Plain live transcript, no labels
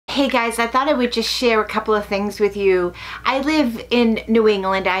Hey guys, I thought I would just share a couple of things with you. I live in New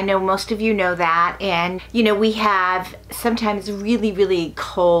England. I know most of you know that. And, you know, we have sometimes really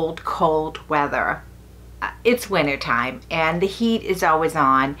cold weather. It's winter time and the heat is always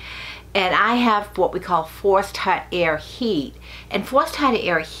on. And I have what we call forced hot air heat. And forced hot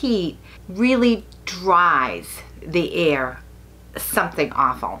air heat really dries the air something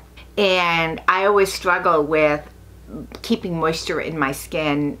awful. And I always struggle with keeping moisture in my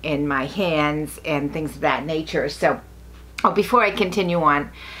skin, in my hands, and things of that nature. So, before I continue on,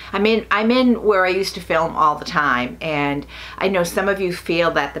 I'm in where I used to film all the time, and I know some of you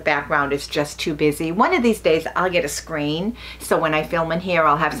feel that the background is just too busy. One of these days I'll get a screen, so when I film in here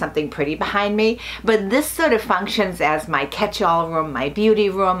I'll have something pretty behind me, but this sort of functions as my catch-all room, my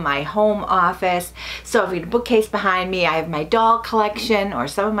beauty room, my home office. So I've got a bookcase behind me, I have my doll collection, or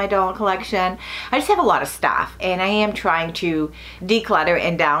some of my doll collection. I just have a lot of stuff, and I am trying to declutter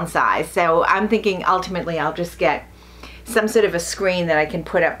and downsize. So I'm thinking ultimately I'll just get some sort of a screen that I can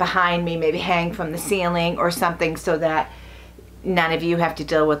put up behind me, maybe hang from the ceiling or something, so that none of you have to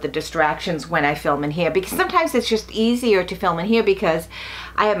deal with the distractions when I film in here. Because sometimes it's just easier to film in here because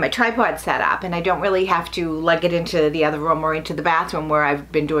I have my tripod set up and I don't really have to lug it into the other room or into the bathroom where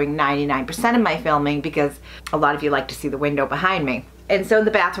I've been doing 99% of my filming, because a lot of you like to see the window behind me. And so in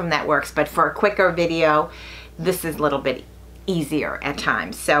the bathroom that works, but for a quicker video, this is a little bit easier at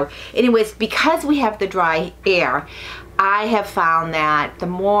times. So anyways, because we have the dry air, I have found that the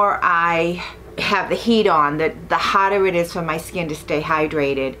more I have the heat on, the hotter it is for my skin to stay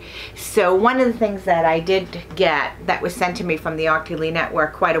hydrated. So one of the things that I did get that was sent to me from the Octoly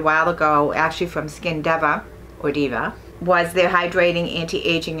network quite a while ago, actually from Skin Diva, or Diva, was their hydrating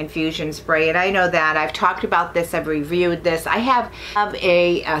anti-aging infusion spray. And I know that I've talked about this, I've reviewed this. I have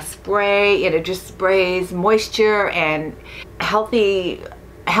a spray, and it just sprays moisture and healthy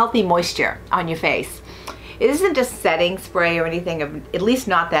moisture on your face. It isn't a setting spray or anything, at least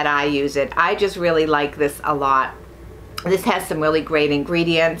not that I use it. I just really like this a lot. This has some really great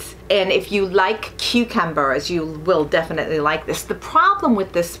ingredients, and if you like cucumbers, you will definitely like this. The problem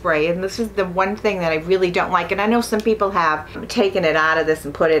with this spray, and this is the one thing that I really don't like, and I know some people have taken it out of this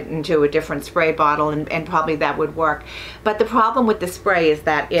and put it into a different spray bottle, and probably that would work. But the problem with the spray is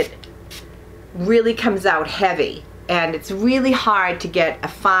that it really comes out heavy, and it's really hard to get a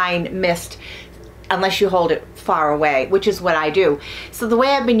fine mist unless you hold it far away, which is what I do. So the way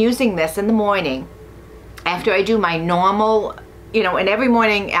I've been using this in the morning, after I do my normal, you know, and every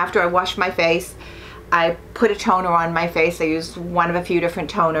morning after I wash my face, I put a toner on my face. I use one of a few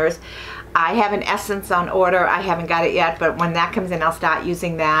different toners. I have an essence on order. I haven't got it yet, but when that comes in, I'll start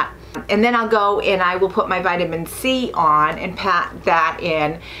using that. And then I'll go and I will put my vitamin C on and pat that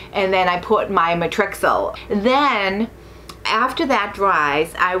in, and then I put my Matrixyl. Then after that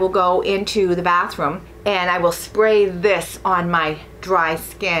dries, I will go into the bathroom and I will spray this on my dry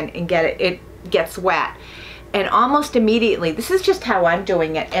skin and get it gets wet. And almost immediately, this is just how I'm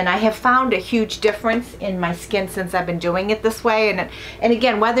doing it, and I have found a huge difference in my skin since I've been doing it this way. And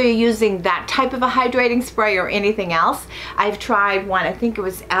again, whether you're using that type of a hydrating spray or anything else, I've tried one, I think it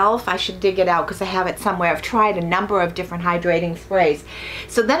was e.l.f. I should dig it out because I have it somewhere. I've tried a number of different hydrating sprays.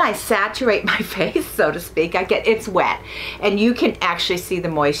 So then I saturate my face, so to speak. It's wet, and you can actually see the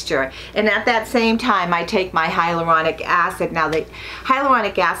moisture. And at that same time, I take my hyaluronic acid. Now, the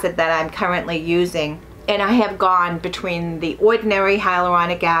hyaluronic acid that I'm currently using, and I have gone between the ordinary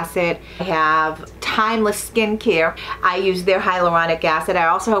hyaluronic acid, I have Timeless Skincare. I use their hyaluronic acid. I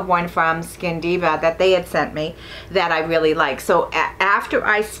also have one from Skin Diva that they had sent me that I really like. So after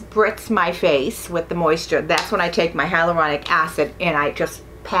I spritz my face with the moisture, that's when I take my hyaluronic acid and I just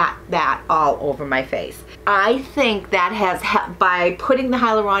pat that all over my face. I think that has helped by putting the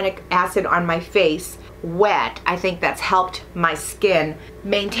hyaluronic acid on my face wet. I think that's helped my skin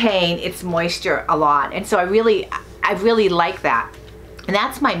maintain its moisture a lot, and so I really like that. And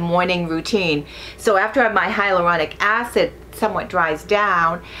that's my morning routine. So after my hyaluronic acid somewhat dries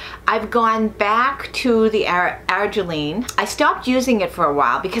down, I've gone back to the Argiline. I stopped using it for a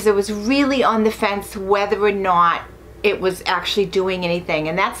while because I was really on the fence whether or not it was actually doing anything,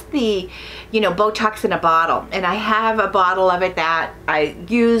 and that's the, you know, Botox in a bottle. And I have a bottle of it that I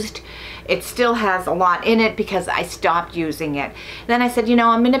used. It still has a lot in it because I stopped using it. Then I said, you know,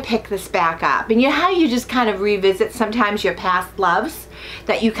 I'm gonna pick this back up. And you know how you just kind of revisit sometimes your past loves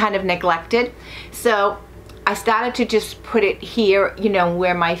that you kind of neglected? So I started to just put it here, you know,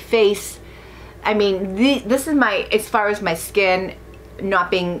 where my face, I mean, this is my, as far as my skin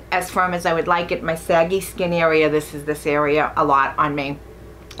not being as firm as I would like it, my saggy skin area, this is this area a lot on me.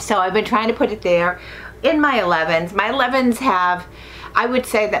 So I've been trying to put it there in my 11s. My 11s have I would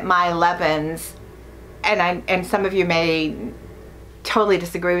say that my 11s, and some of you may totally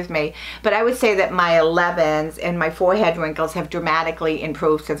disagree with me, but I would say that my 11s and my forehead wrinkles have dramatically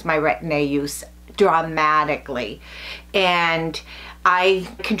improved since my Retin-A use, dramatically. And I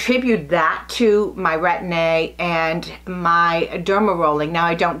contribute that to my Retin-A and my derma rolling. Now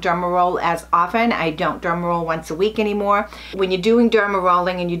I don't derma roll as often. I don't derma roll once a week anymore. When you're doing derma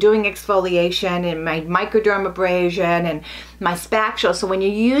rolling and you're doing exfoliation and my microdermabrasion and my spatula, so when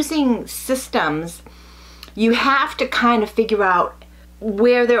you're using systems, you have to kind of figure out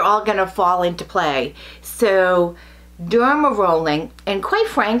where they're all going to fall into play. So derma rolling, and quite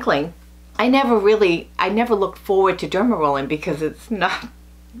frankly, I never looked forward to derma rolling because it's not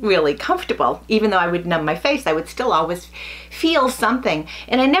really comfortable. Even though I would numb my face, I would still always feel something,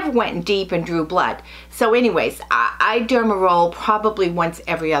 and I never went in deep and drew blood. So anyways, I derma roll probably once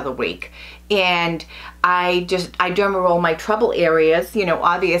every other week, and I derma roll my trouble areas, you know,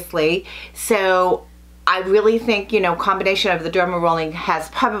 obviously. So I really think, you know, combination of the derma rolling has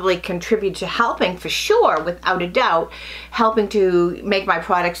probably contributed to helping, for sure, without a doubt, helping to make my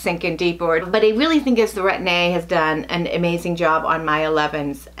product sink in deeper. But I really think as the Retin-A has done an amazing job on my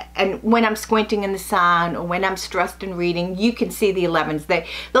 11s. And when I'm squinting in the sun or when I'm stressed and reading, you can see the 11s.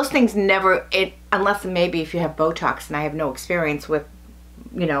 Those things never, unless maybe if you have Botox, and I have no experience with,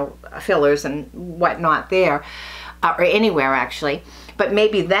 you know, fillers and whatnot there, or anywhere actually. But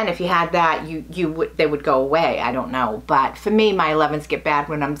maybe then if you had that, they would go away. I don't know. But for me, my 11s get bad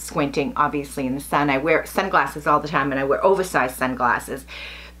when I'm squinting, obviously, in the sun. I wear sunglasses all the time, and I wear oversized sunglasses.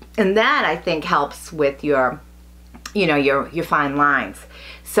 And that, I think, helps with your, you know, your fine lines.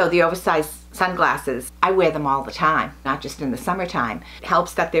 So the oversized sunglasses, I wear them all the time, not just in the summertime. It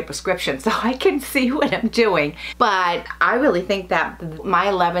helps that they're prescription, so I can see what I'm doing. But I really think that my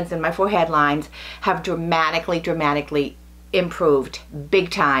 11s and my forehead lines have dramatically improved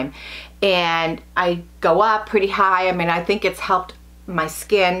big time. And I go up pretty high. I mean, I think it's helped my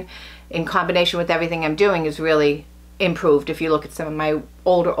skin in combination with everything I'm doing is really improved. If you look at some of my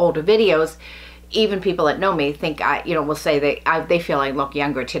older videos, even people that know me think will say they feel I look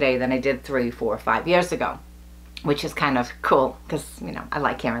younger today than I did 3, 4, 5 years ago, which is kind of cool because, you know, I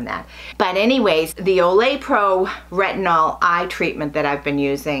like hearing that. But anyways, the Olay Pro Retinol Eye treatment that I've been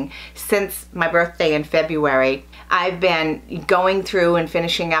using since my birthday in February, I've been going through and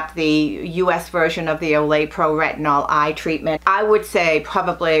finishing up the US version of the Olay Pro Retinol Eye treatment. I would say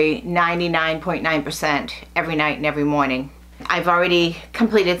probably 99.9% every night and every morning. I've already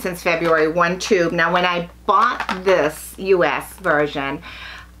completed since February 1 tube. Now when I bought this US version,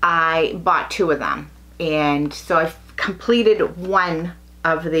 I bought 2 of them. And so I've completed 1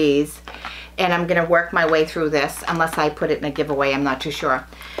 of these, and I'm gonna work my way through this unless I put it in a giveaway, I'm not too sure.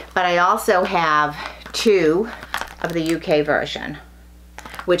 But I also have 2 of the UK version,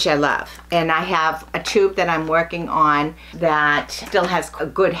 which I love. And I have a tube that I'm working on that still has a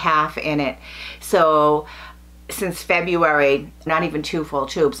good half in it. So since February, not even 2 full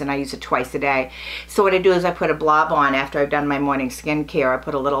tubes, and I use it twice a day. So what I do is I put a blob on after I've done my morning skincare. I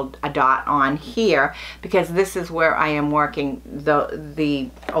put a dot on here because this is where I am working the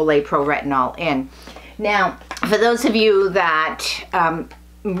Olay Pro Retinol in. Now, for those of you that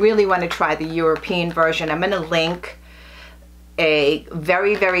really want to try the European version, I'm going to link a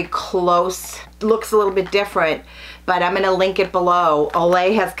very close, looks a little bit different, but I'm going to link it below.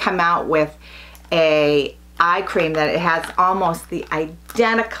 Olay has come out with a eye cream that it has almost the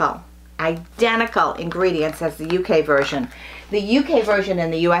identical ingredients as the UK version. The UK version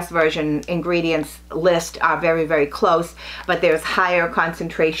and the US version ingredients list are very close, but there's higher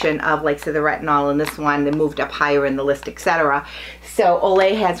concentration of, like, so the retinol in this one, they moved up higher in the list, etc. So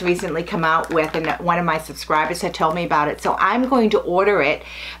Olay has recently come out with, and one of my subscribers had told me about it, so I'm going to order it,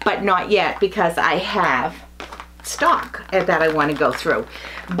 but not yet because I have stock that I want to go through.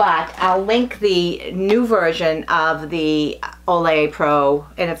 But I'll link the new version of the Olay Pro,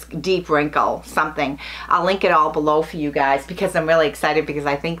 and it's deep wrinkle something. I'll link it all below for you guys because I'm really excited, because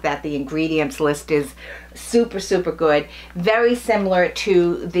I think that the ingredients list is super good, very similar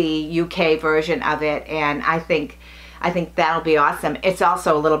to the UK version of it, and I think that'll be awesome. It's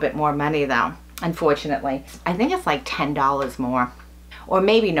also a little bit more money though, unfortunately. I think it's like $10 more. Or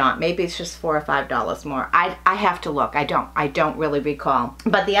maybe not, maybe it's just $4 or $5 more. I have to look, I don't really recall.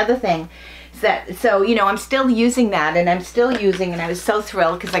 But the other thing is that, so, you know, I'm still using that, and I'm still using, and I was so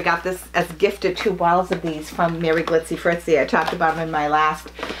thrilled because I got this as a gift of 2 bottles of these from Mary Glitzy Fritzy. I talked about them in my last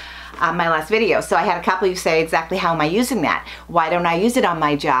video. So I had a couple of you say, exactly how am I using that? Why don't I use it on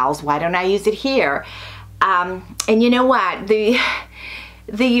my jowls? Why don't I use it here? And you know what,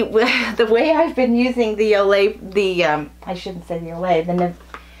 the way I've been using the Olay, I shouldn't say the Olay,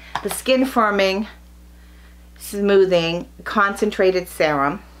 the skin firming, smoothing, concentrated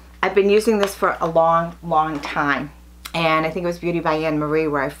serum. I've been using this for a long time. And I think it was Beauty by Anne Marie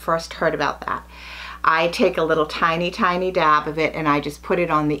where I first heard about that. I take a little tiny dab of it and I just put it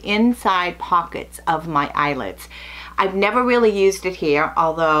on the inside pockets of my eyelids. I've never really used it here,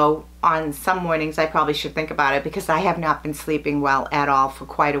 although on some mornings I probably should think about it because I have not been sleeping well at all for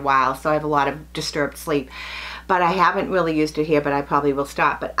quite a while, so I have a lot of disturbed sleep. But I haven't really used it here, but I probably will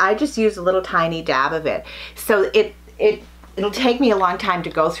stop. But I just use a little tiny dab of it. So it'll take me a long time to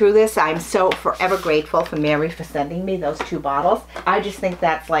go through this. I'm so forever grateful for Mary for sending me those 2 bottles. I just think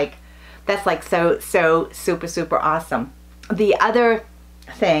that's like so super awesome. The other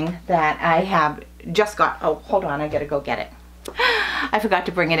thing that I have just got, oh, hold on, I gotta go get it. I forgot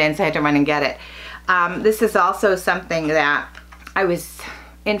to bring it in, so I had to run and get it. This is also something that I was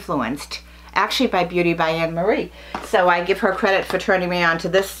influenced actually by Beauty by Anne Marie. So I give her credit for turning me on to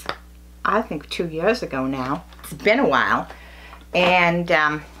this, I think 2 years ago now. It's been a while. And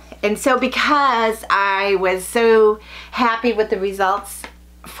so because I was so happy with the results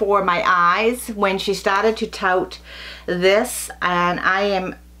for my eyes when she started to tout this, and I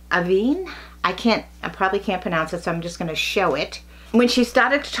am Aveen, I probably can't pronounce it, so I'm just going to show it. When she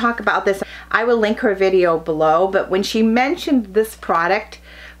started to talk about this, I will link her video below, but when she mentioned this product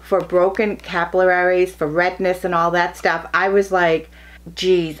for broken capillaries, for redness and all that stuff, I was like,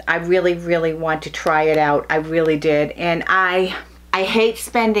 geez, I really want to try it out. I really did. And I hate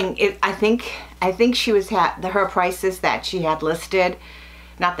spending it. I think she was her prices that she had listed,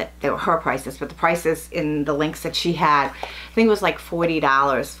 not that they were her prices, but the prices in the links that she had, I think it was like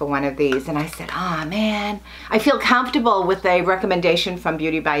 $40 for one of these. And I said, oh man, I feel comfortable with a recommendation from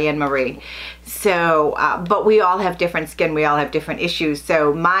Beauty by Anne Marie. So, but we all have different skin, we all have different issues.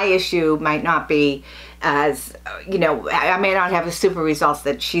 So my issue might not be as, you know, I may not have the super results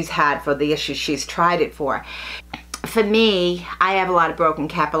that she's had for the issues she's tried it for. For me, I have a lot of broken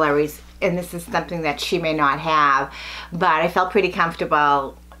capillaries, and this is something that she may not have, but I felt pretty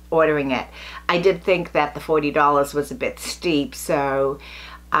comfortable ordering it. I did think that the $40 was a bit steep, so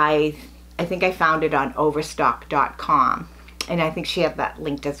I think I found it on overstock.com, and I think she had that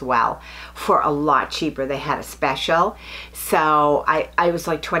linked as well for a lot cheaper. They had a special, so I was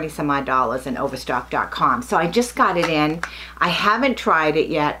like 20 some odd dollars in overstock.com. So I just got it in. I haven't tried it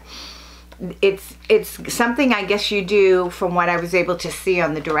yet. It's something I guess you do, from what I was able to see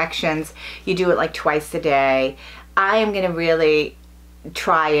on the directions, you do it like twice a day. I am going to really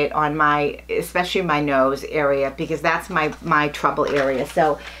try it on my, especially my nose area, because that's my trouble area.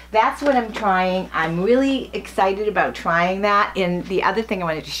 So that's what I'm trying. I'm really excited about trying that. And the other thing I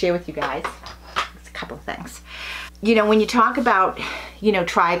wanted to share with you guys is a couple of things. You know, when you talk about, you know,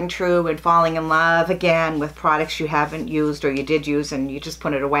 tried and true and falling in love again with products you haven't used or you did use and you just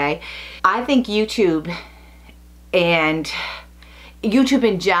put it away, I think YouTube and YouTube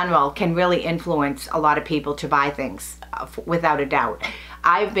in general can really influence a lot of people to buy things, without a doubt.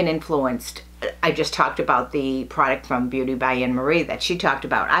 I've been influenced. I just talked about the product from Beauty by Anne Marie that she talked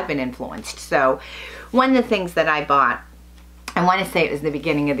about. I've been influenced. So one of the things that I bought, I want to say it was the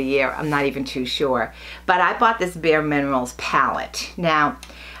beginning of the year, I'm not even too sure, but I bought this Bare Minerals palette. Now,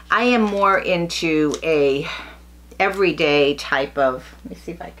 I am more into a everyday type of, let me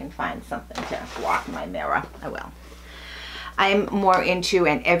see if I can find something to block my mirror. I will. I'm more into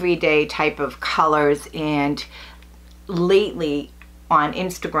an everyday type of colors, and lately on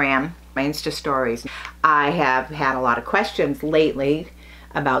Instagram, my Insta stories, I have had a lot of questions lately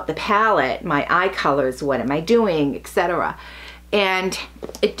about the palette, my eye colors, what am I doing, etc. And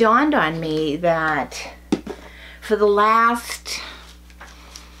it dawned on me that for the last,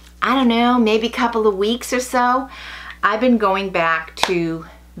 I don't know, maybe couple of weeks or so, I've been going back to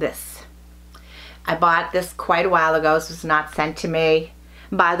this. I bought this quite a while ago. This was not sent to me.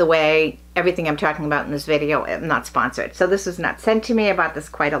 By the way, everything I'm talking about in this video, I'm not sponsored. So this was not sent to me. I bought this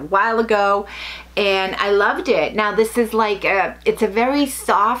quite a while ago and I loved it. Now this is like, it's a very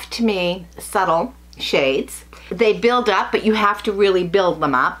soft to me, subtle shades. They build up, but you have to really build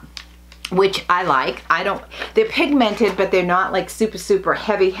them up, which I like. They're pigmented, but they're not like super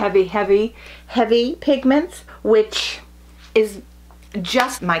heavy pigments, which is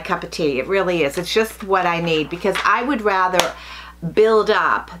just my cup of tea. It really is. It's just what I need, because I would rather build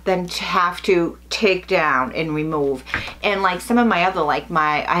up than to have to take down and remove. And like some of my other,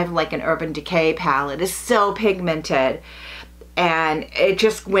 I have like an Urban Decay palette, is so pigmented. and it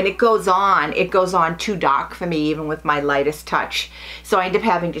just, when it goes on too dark for me, even with my lightest touch. So I end up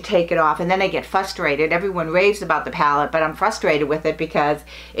having to take it off, and then I get frustrated. Everyone raves about the palette, but I'm frustrated with it because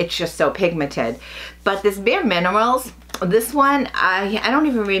it's just so pigmented. But this Bare Minerals, this one, I don't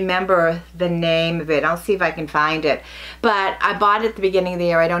even remember the name of it. I'll see if I can find it. But I bought it at the beginning of the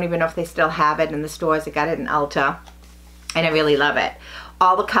year. I don't even know if they still have it in the stores. I got it in Ulta, and I really love it.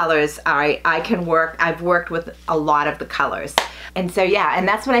 All the colors, I've worked with a lot of the colors. And so yeah, and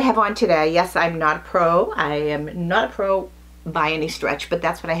that's what I have on today. Yes, I'm not a pro. I am not a pro by any stretch, but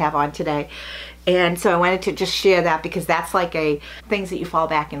that's what I have on today. And so I wanted to just share that, because that's like things that you fall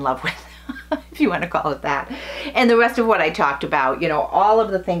back in love with, if you want to call it that. And the rest of what I talked about, you know, all of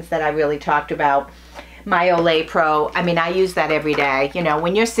the things that I really talked about. My Olay Pro, I mean, I use that every day. You know,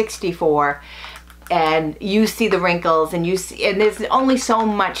 when you're 64, and you see the wrinkles, and there's only so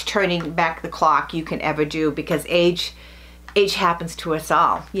much turning back the clock you can ever do, because age happens to us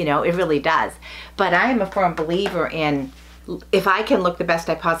all, you know, it really does. But I am a firm believer in, if I can look the best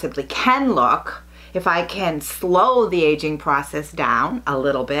I possibly can look, if I can slow the aging process down a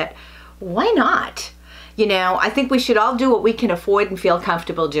little bit, why not? You know, I think we should all do what we can afford and feel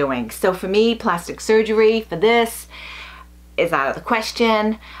comfortable doing. So for me, plastic surgery for this is out of the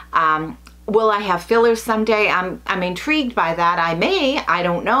question. Will I have fillers someday? I'm intrigued by that. I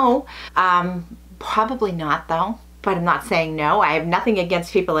don't know. Probably not though, but I'm not saying no. I have nothing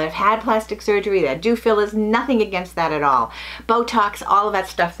against people that have had plastic surgery, that do fillers, nothing against that at all. Botox, all of that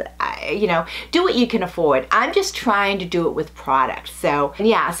stuff, you know, do what you can afford. I'm just trying to do it with products. So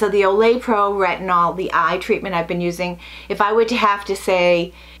yeah, so the Olay Pro Retinol, the eye treatment I've been using, if I were to have to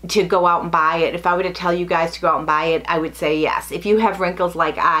say to go out and buy it, if I were to tell you guys to go out and buy it, I would say yes. If you have wrinkles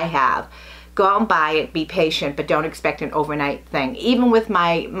like I have, go out and buy it, be patient, but don't expect an overnight thing. Even with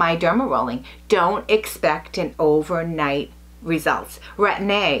my derma rolling, don't expect an overnight results.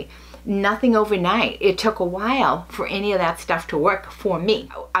 Retin-A, nothing overnight. It took a while for any of that stuff to work for me.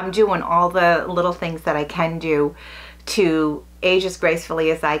 I'm doing all the little things that I can do to age as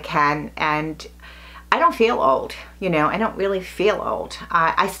gracefully as I can, and I don't feel old, you know, I don't really feel old.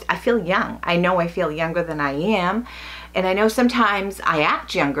 I feel young. I know I feel younger than I am. And I know sometimes I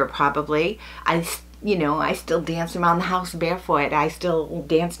act younger probably. You know, I still dance around the house barefoot. I still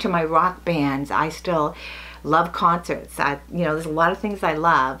dance to my rock bands. I still love concerts. You know, there's a lot of things I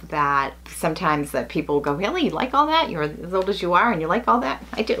love that sometimes that people go, really, you like all that? You're as old as you are and you like all that?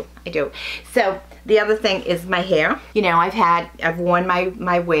 I do. So the other thing is my hair. You know, I've worn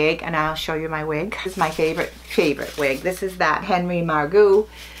my wig, and I'll show you my wig. This is my favorite wig. This is that Henry Margu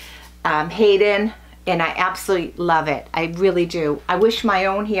Hayden. And I absolutely love it. I really do. I wish my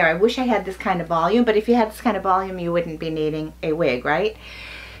own hair, I wish I had this kind of volume, but if you had this kind of volume, you wouldn't be needing a wig, right?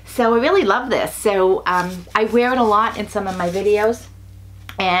 So I really love this. So I wear it a lot in some of my videos.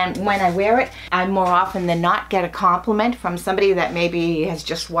 And when I wear it, I more often than not get a compliment from somebody that maybe has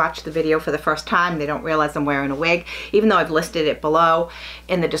just watched the video for the first time. They don't realize I'm wearing a wig, even though I've listed it below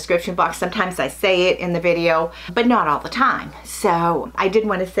in the description box. Sometimes I say it in the video, but not all the time. So I did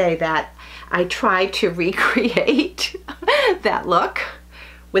want to say that I tried to recreate that look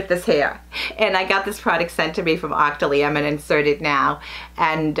with this hair, and I got this product sent to me from Octoly. I'm gonna insert it now,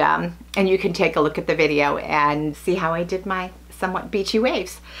 and you can take a look at the video and see how I did my somewhat beachy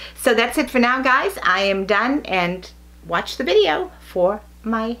waves. So that's it for now, guys. I am done, and watch the video for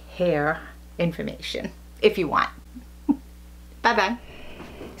my hair information if you want. Bye-bye.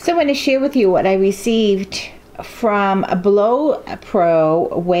 So I want to share with you what I received from a Blow Pro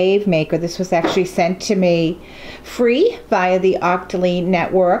Wave Maker. This was actually sent to me free via the Octoly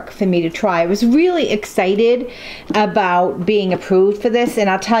network for me to try. I was really excited about being approved for this,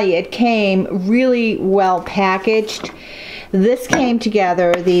 and I'll tell you, it came really well packaged. This came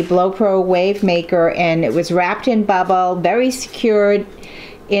together, the Blow Pro Wave Maker, and it was wrapped in bubble, very secured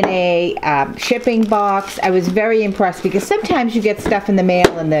in a shipping box. I was very impressed, because sometimes you get stuff in the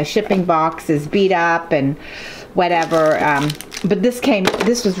mail and the shipping box is beat up and whatever, but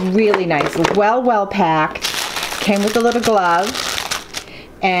this was really nice. Well packed. Came with a little glove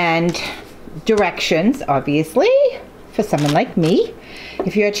and directions, obviously, for someone like me,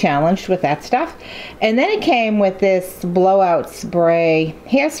 if you're challenged with that stuff. And then it came with this blowout spray,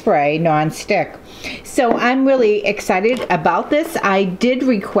 hairspray, non-stick. So I'm really excited about this. I did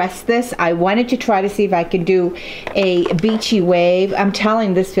request this. I wanted to try to see if I could do a beachy wave. I'm telling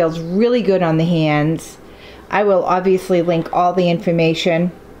you, this feels really good on the hands. I will obviously link all the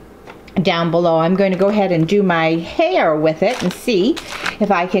information down below. I'm going to go ahead and do my hair with it and see if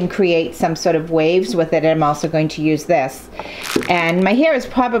I can create some sort of waves with it. I'm also going to use this. And my hair is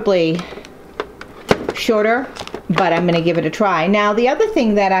probably shorter but I'm gonna give it a try. Now, the other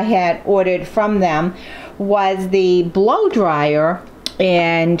thing that I had ordered from them was the blow dryer,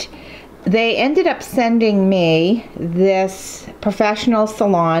 and they ended up sending me this Professional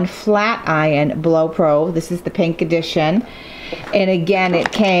Salon Flat Iron Blow Pro. This is the pink edition. And again,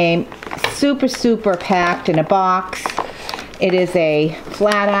 it came super, super packed in a box. It is a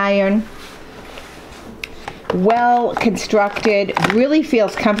flat iron, well constructed, really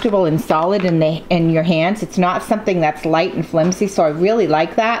feels comfortable and solid in your hands. It's not something that's light and flimsy, so I really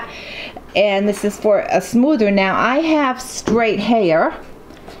like that. And this is for a smoother. Now, I have straight hair,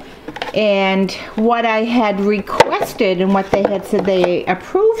 and what I had requested and what they had said they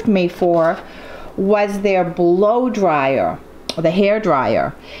approved me for was their blow dryer, the hair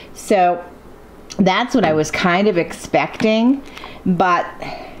dryer. So that's what I was kind of expecting, but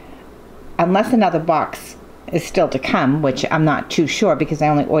unless another box is still to come, which I'm not too sure because I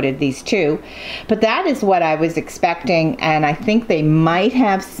only ordered these two, but that is what I was expecting, and I think they might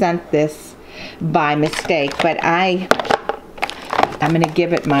have sent this by mistake, but I'm gonna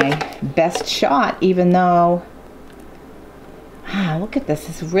give it my best shot, even though, look at this,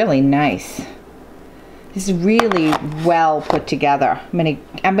 it's really nice. This is really well put together.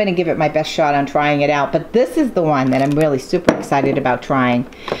 I'm gonna give it my best shot on trying it out, but this is the one that I'm really super excited about trying.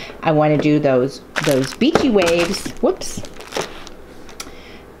 I want to do those beachy waves, whoops,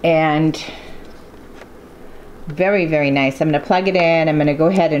 and very, very nice. I'm gonna plug it in. I'm gonna go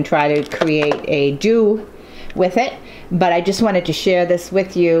ahead and try to create a do with it, but I just wanted to share this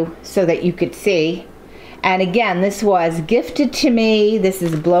with you so that you could see. And again, this was gifted to me. This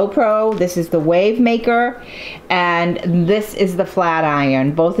is Blow Pro, this is the Wave Maker, and this is the flat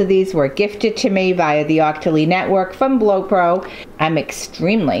iron. Both of these were gifted to me via the Octoly network from Blow Pro. I'm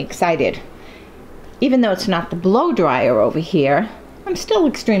extremely excited. Even though it's not the blow dryer over here, I'm still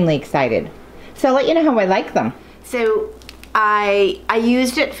extremely excited. So I'll let you know how I like them. So I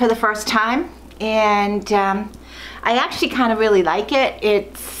used it for the first time, and I actually kind of really like it.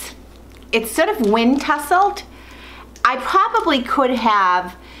 It's sort of wind tussled. I probably could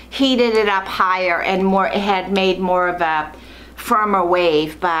have heated it up higher and had made more of a firmer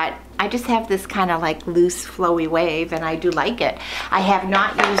wave, but I just have this kind of like loose flowy wave, and I do like it. I have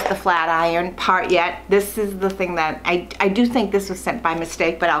not used the flat iron part yet. This is the thing that I do think this was sent by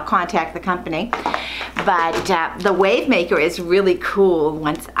mistake, but I'll contact the company. But the Wave Maker is really cool.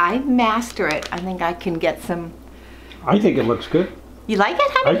 Once I master it, I think I can get some. I think it looks good. You like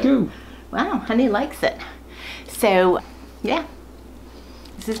it, honey? I do. Wow, honey likes it. So, yeah.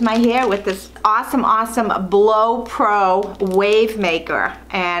 This is my hair with this awesome, awesome Blow Pro Wave Maker.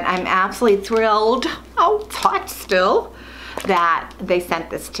 And I'm absolutely thrilled, oh, it's hot still, that they sent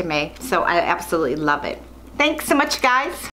this to me. So I absolutely love it. Thanks so much, guys.